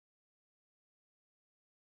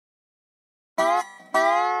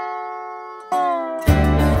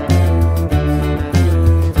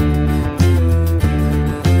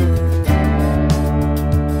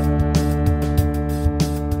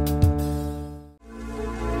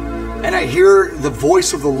And I hear the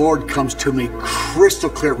voice of the Lord comes to me crystal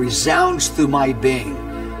clear, resounds through my being.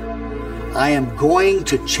 I am going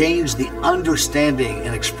to change the understanding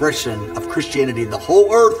and expression of Christianity in the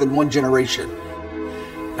whole earth in one generation.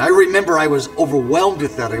 And I remember I was overwhelmed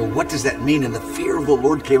with that. I go, what does that mean? And the fear of the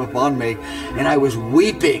Lord came upon me, and I was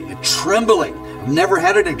weeping and trembling. I've never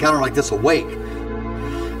had an encounter like this awake.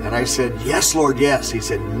 And I said, yes, Lord, yes. He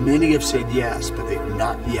said, many have said yes, but they've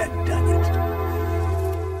not yet done it.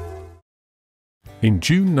 In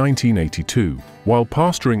June 1982, while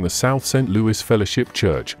pastoring the South St. Louis Fellowship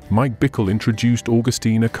Church, Mike Bickle introduced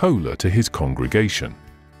Augustine Acola to his congregation.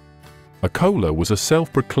 Acola was a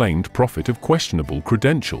self-proclaimed prophet of questionable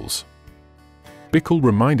credentials. Bickle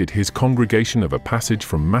reminded his congregation of a passage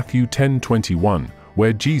from Matthew 10:21,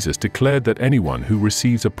 where Jesus declared that anyone who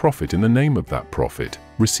receives a prophet in the name of that prophet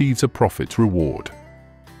receives a prophet's reward.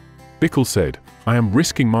 Bickle said, "I am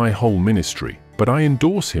risking my whole ministry, but I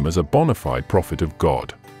endorse him as a bona fide prophet of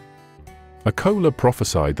God." Acola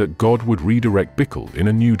prophesied that God would redirect Bickle in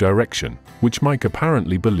a new direction, which Mike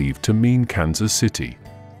apparently believed to mean Kansas City.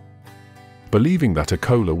 Believing that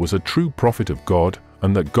Acola was a true prophet of God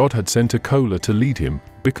and that God had sent Acola to lead him,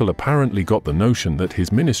 Bickle apparently got the notion that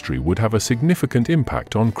his ministry would have a significant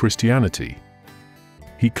impact on Christianity.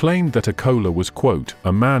 He claimed that Acola was, quote,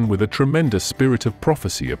 "a man with a tremendous spirit of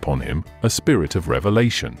prophecy upon him, a spirit of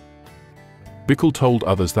revelation." Bickle told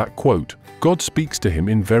others that, quote, "God speaks to him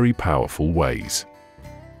in very powerful ways."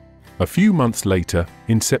 A few months later,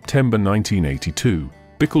 in September 1982,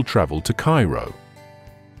 Bickle traveled to Cairo.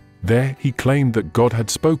 There, he claimed that God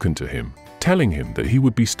had spoken to him, telling him that he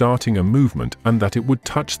would be starting a movement and that it would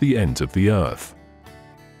touch the ends of the earth.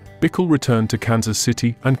 Bickle returned to Kansas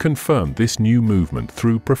City and confirmed this new movement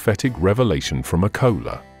through prophetic revelation from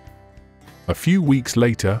Acola. A few weeks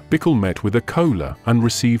later, Bickle met with Acola and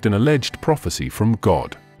received an alleged prophecy from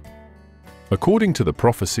God. According to the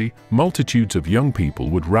prophecy, multitudes of young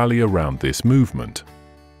people would rally around this movement.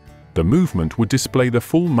 The movement would display the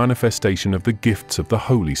full manifestation of the gifts of the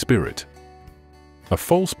Holy Spirit. A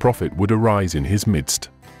false prophet would arise in his midst,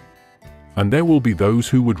 and there will be those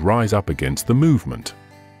who would rise up against the movement.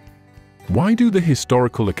 Why do the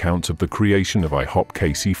historical accounts of the creation of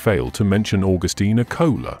IHOPKC fail to mention Augustine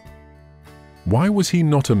Acola? Why was he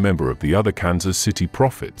not a member of the other Kansas City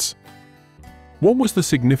prophets? What was the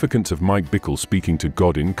significance of Mike Bickle speaking to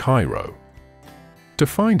God in Cairo? To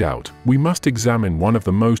find out, we must examine one of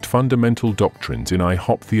the most fundamental doctrines in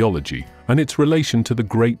IHOP theology and its relation to the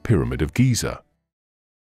Great Pyramid of Giza.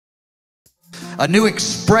 A new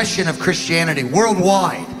expression of Christianity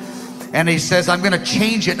worldwide. And he says, I'm going to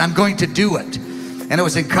change it and I'm going to do it. And it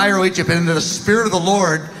was in Cairo, Egypt, and the Spirit of the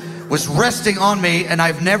Lord was resting on me, and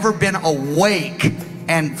I've never been awake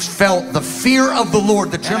and felt the fear of the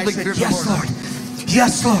Lord, the trembling fear of the Lord.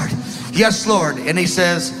 Yes, Lord. Yes, Lord. Yes, Lord. And he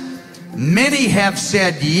says, many have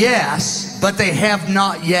said yes, but they have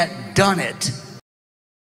not yet done it.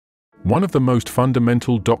 One of the most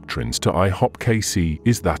fundamental doctrines to IHOPKC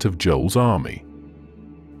is that of Joel's army.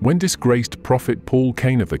 When disgraced prophet Paul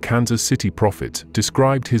Cain of the Kansas City Prophets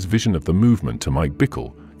described his vision of the movement to Mike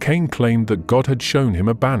Bickle, Cain claimed that God had shown him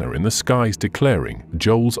a banner in the skies declaring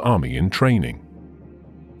Joel's army in training.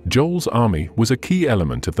 Joel's army was a key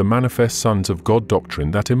element of the manifest sons of God doctrine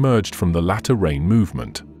that emerged from the latter rain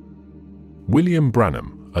movement. William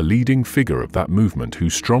Branham, a leading figure of that movement who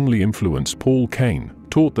strongly influenced Paul Cain,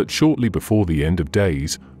 taught that shortly before the end of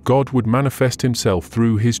days, God would manifest himself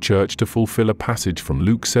through his church to fulfill a passage from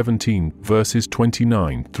Luke 17, verses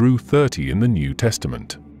 29 through 30 in the New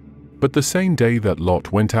Testament. But the same day that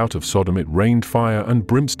Lot went out of Sodom, it rained fire and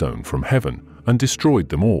brimstone from heaven and destroyed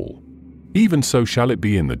them all. Even so shall it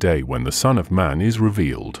be in the day when the Son of Man is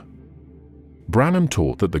revealed. Branham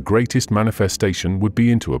taught that the greatest manifestation would be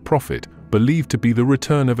into a prophet, believed to be the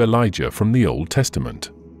return of Elijah from the Old Testament.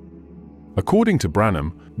 According to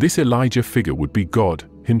Branham, this Elijah figure would be God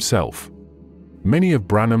himself. Many of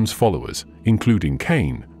Branham's followers, including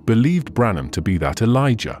Cain, believed Branham to be that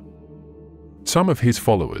Elijah. Some of his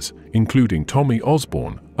followers, including Tommy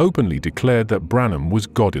Osborne, openly declared that Branham was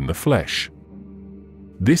God in the flesh.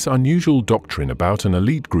 This unusual doctrine about an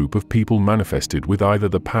elite group of people manifested with either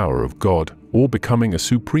the power of God or becoming a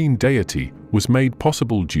supreme deity was made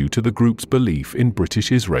possible due to the group's belief in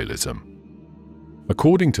British Israelism.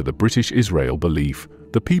 According to the British Israel belief,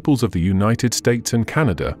 the peoples of the United States and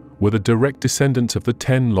Canada were the direct descendants of the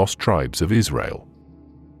 10 lost tribes of Israel.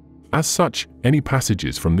 As such, any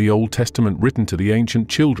passages from the Old Testament written to the ancient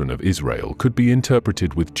children of Israel could be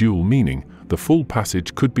interpreted with dual meaning. The full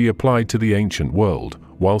passage could be applied to the ancient world,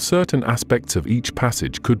 while certain aspects of each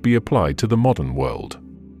passage could be applied to the modern world.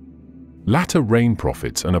 Latter rain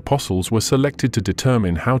prophets and apostles were selected to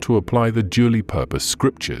determine how to apply the duly purposed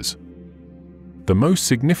scriptures, the most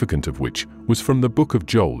significant of which was from the book of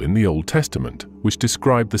Joel in the Old Testament, which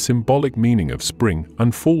described the symbolic meaning of spring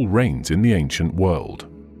and fall rains in the ancient world.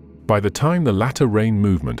 By the time the latter rain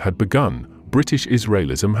movement had begun, British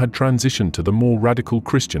Israelism had transitioned to the more radical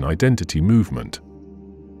Christian identity movement.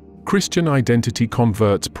 Christian identity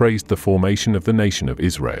converts praised the formation of the nation of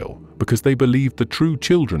Israel because they believed the true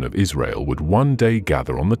children of Israel would one day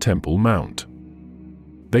gather on the Temple Mount.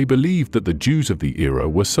 They believed that the Jews of the era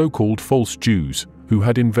were so-called false Jews who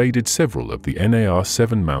had invaded several of the NAR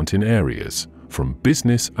 7 mountain areas, from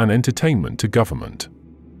business and entertainment to government.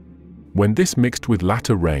 When this mixed with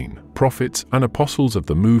latter rain, prophets and apostles of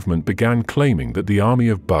the movement began claiming that the army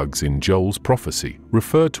of bugs in Joel's prophecy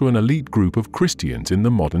referred to an elite group of Christians in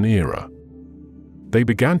the modern era. They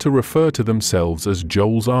began to refer to themselves as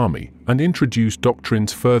Joel's army and introduced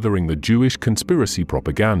doctrines furthering the Jewish conspiracy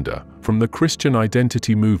propaganda from the Christian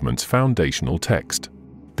identity movement's foundational text,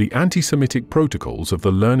 the Anti-Semitic Protocols of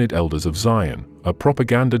the Learned Elders of Zion, a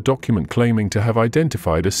propaganda document claiming to have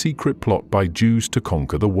identified a secret plot by Jews to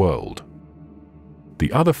conquer the world.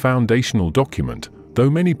 The other foundational document, though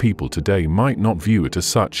many people today might not view it as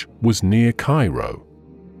such, was near Cairo.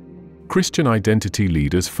 Christian identity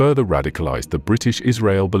leaders further radicalized the British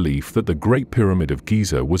Israel belief that the Great Pyramid of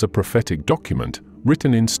Giza was a prophetic document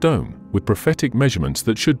written in stone with prophetic measurements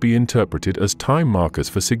that should be interpreted as time markers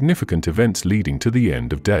for significant events leading to the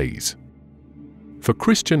end of days. For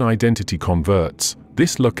Christian identity converts,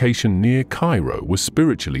 this location near Cairo was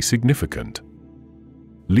spiritually significant.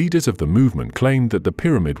 Leaders of the movement claimed that the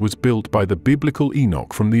pyramid was built by the biblical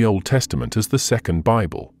Enoch from the Old Testament as the second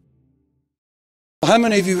Bible. How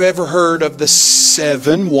many of you have ever heard of the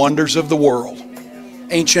 7 wonders of the world?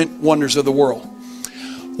 Ancient wonders of the world.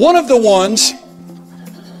 One of the ones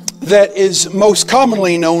that is most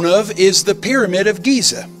commonly known of is the Pyramid of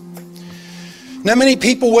Giza. Now, many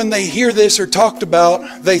people, when they hear this or talked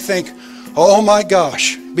about, they think, oh my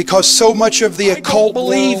gosh, because so much of the occult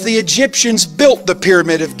believe the Egyptians built the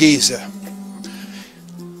Pyramid of Giza.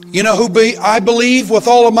 You know who I believe with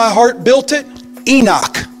all of my heart built it?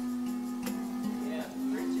 Enoch.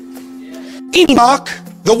 Enoch,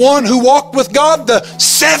 the one who walked with God, the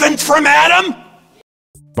 7th from Adam.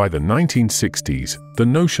 By the 1960s, the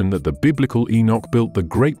notion that the biblical Enoch built the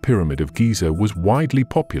Great Pyramid of Giza was widely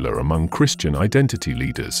popular among Christian identity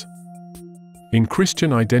leaders. In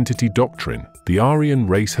Christian identity doctrine, the Aryan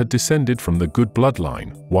race had descended from the good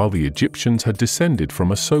bloodline, while the Egyptians had descended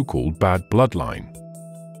from a so-called bad bloodline.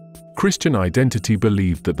 Christian identity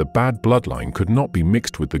believed that the bad bloodline could not be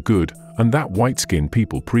mixed with the good, and that white-skinned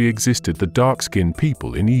people pre-existed the dark-skinned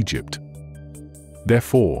people in Egypt.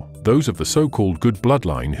 Therefore, those of the so-called good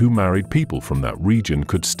bloodline who married people from that region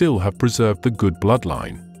could still have preserved the good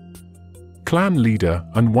bloodline. Clan leader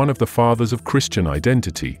and one of the fathers of Christian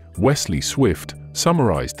identity, Wesley Swift,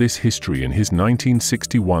 summarized this history in his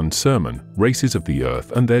 1961 sermon, Races of the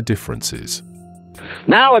Earth and Their Differences.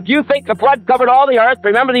 Now, if you think the flood covered all the earth,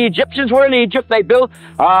 remember the Egyptians were in Egypt. They built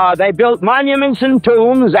monuments and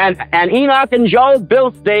tombs, and Enoch and Job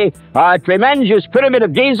built the tremendous Pyramid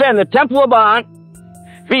of Giza and the Temple of On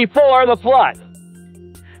before the flood.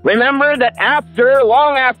 Remember that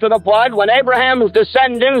long after the flood, when Abraham's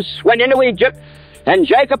descendants went into Egypt, and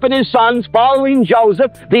Jacob and his sons following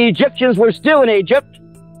Joseph, the Egyptians were still in Egypt,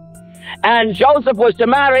 and Joseph was to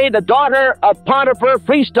marry the daughter of Potiphar,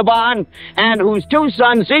 priest of On, and whose 2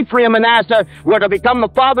 sons, Ephraim and Manasseh, were to become the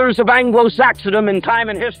fathers of Anglo-Saxondom in time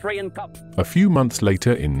and history and covenant. A few months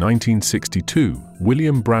later, in 1962,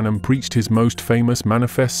 William Branham preached his most famous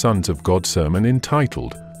Manifest Sons of God sermon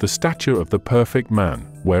entitled The Stature of the Perfect Man,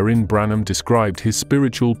 wherein Branham described his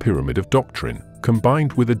spiritual pyramid of doctrine,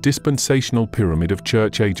 combined with a dispensational pyramid of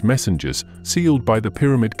church-age messengers sealed by the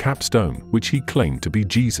pyramid capstone, which he claimed to be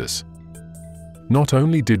Jesus. Not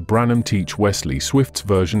only did Branham teach Wesley Swift's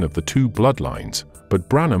version of the 2 bloodlines, but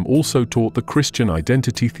Branham also taught the Christian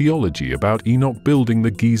identity theology about Enoch building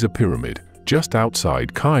the Giza Pyramid just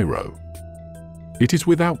outside Cairo. It is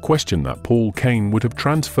without question that Paul Cain would have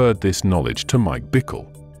transferred this knowledge to Mike Bickle.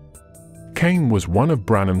 Cain was one of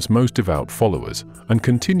Branham's most devout followers and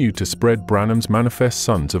continued to spread Branham's Manifest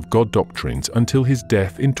Sons of God doctrines until his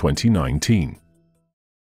death in 2019.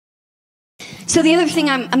 So the other thing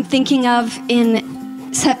I'm thinking of,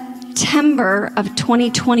 in September of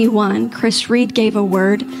 2021, Chris Reed gave a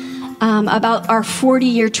word about our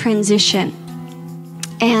 40-year transition.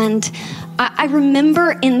 And I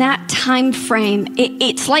remember in that time frame,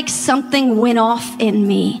 it's like something went off in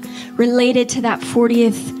me related to that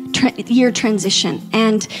 40th year transition.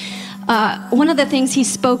 And one of the things he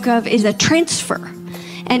spoke of is a transfer,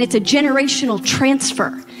 and it's a generational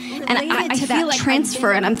transfer. And I feel like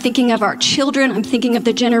transfer, and I'm thinking of our children, I'm thinking of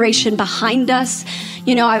the generation behind us,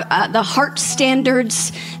 you know, the heart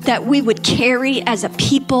standards that we would carry as a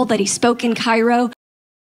people that he spoke in Cairo.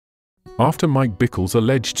 After Mike Bickle's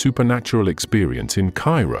alleged supernatural experience in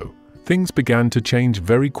Cairo, things began to change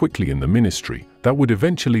very quickly in the ministry that would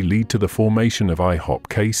eventually lead to the formation of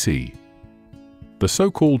IHOPKC. The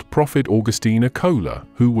so-called prophet Augustine Acola,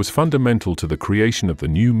 who was fundamental to the creation of the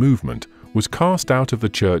new movement, was cast out of the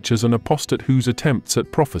church as an apostate whose attempts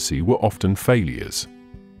at prophecy were often failures.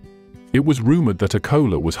 It was rumored that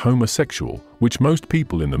Acola was homosexual, which most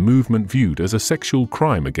people in the movement viewed as a sexual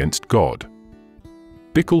crime against God.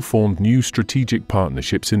 Bickle formed new strategic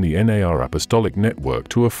partnerships in the NAR Apostolic Network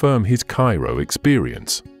to affirm his Cairo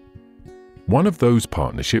experience. One of those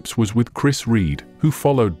partnerships was with Chris Reed, who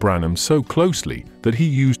followed Branham so closely that he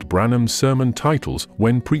used Branham's sermon titles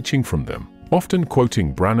when preaching from them, often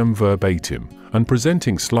quoting Branham verbatim and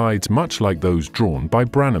presenting slides much like those drawn by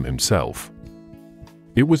Branham himself.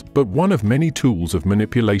 It was but one of many tools of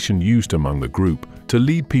manipulation used among the group to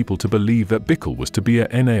lead people to believe that Bickle was to be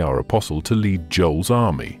a NAR apostle to lead Joel's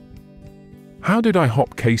army. How did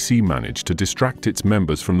IHOPKC manage to distract its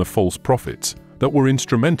members from the false prophets that were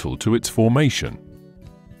instrumental to its formation?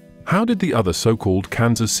 How did the other so-called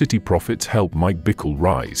Kansas City prophets help Mike Bickle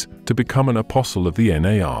rise to become an apostle of the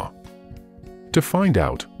NAR? To find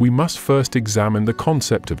out, we must first examine the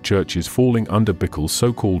concept of churches falling under Bickle's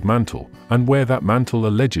so-called mantle and where that mantle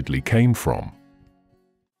allegedly came from.